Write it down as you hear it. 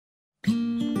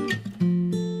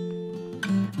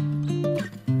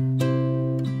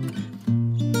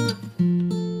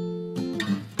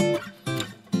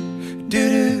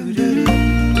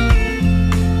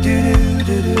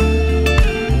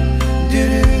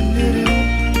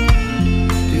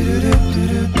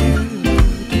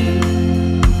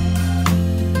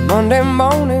Monday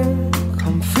morning,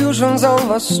 confusion's on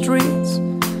the streets.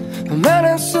 The men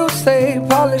in suits, they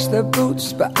polish their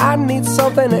boots, but I need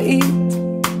something to eat.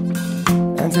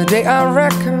 And today I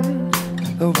reckon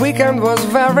the weekend was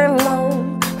very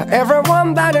long.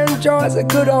 Everyone that enjoys a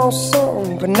good old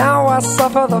song, but now I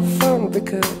suffer the fun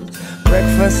because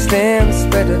breakfast in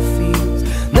Spitalfields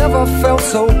never felt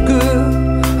so good.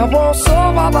 I won't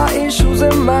solve all the issues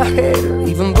in my head,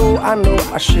 even though I know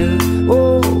I should.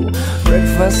 Oh,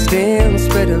 breakfast in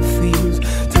Spitalfields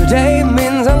today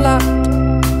means a lot.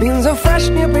 Means a fresh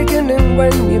new beginning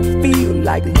when you feel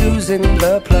like losing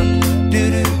the plot.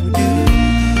 Do-do, do-do.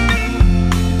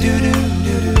 Do-do,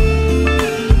 do-do.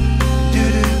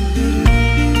 Do-do, do-do.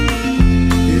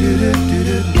 Do-do,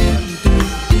 do-do.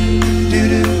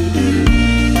 Do-do,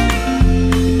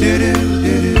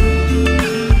 do-do.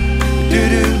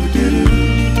 Do-do, do-do.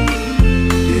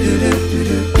 Do-do,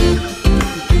 do-do.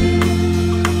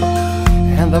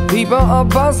 And the people are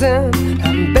buzzing,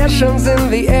 ambitions in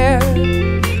the air.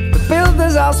 The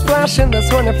builders are splashing the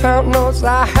 20-pound notes,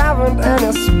 I haven't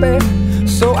any spare.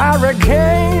 So I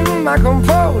regain my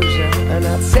composure and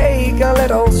I take a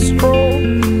little stroll.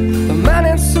 The men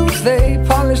in suits, they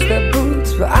polish their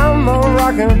boots, but I'm on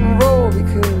rock and roll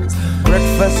because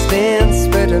breakfast in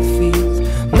Spitalfields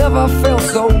never felt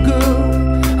so good.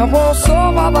 I won't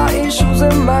solve all the issues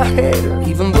in my head,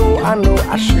 even though I know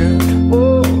I should.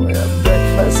 Oh, yeah,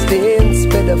 breakfast in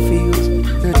Spitalfields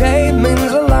today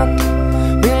means a lot.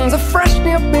 Means a fresh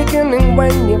new beginning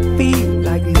when you feel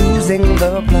like losing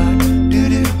the plot.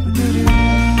 Do-do, do-do.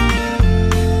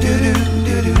 Do-do,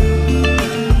 do-do.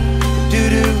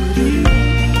 Do-do, do-do.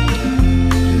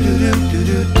 Do-do,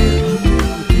 do-do.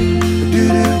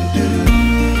 Do-do, do-do.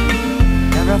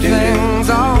 Everything's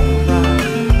alright.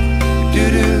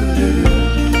 Do-do, do-do.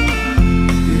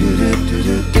 Do-do,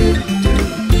 do-do.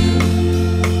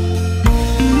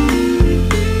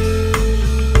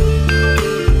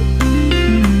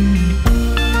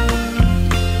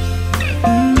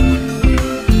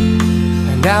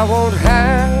 And I won't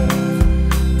have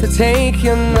to take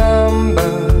your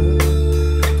number,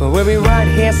 but we'll be right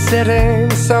here sitting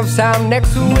sometime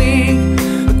next week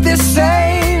with this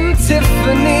same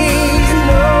Tiffany's.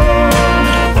 No,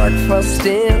 breakfast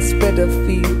in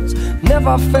Spitalfields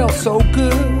never felt so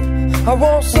good. I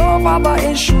won't solve all the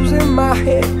issues in my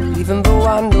head, even though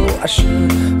I know I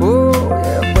should. Oh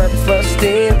yeah, breakfast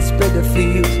in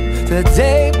Spitalfields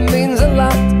today means a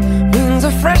lot. Means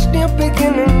a fresh new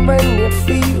beginning when you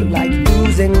feel like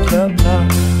losing the plot.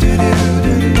 Do-do-do.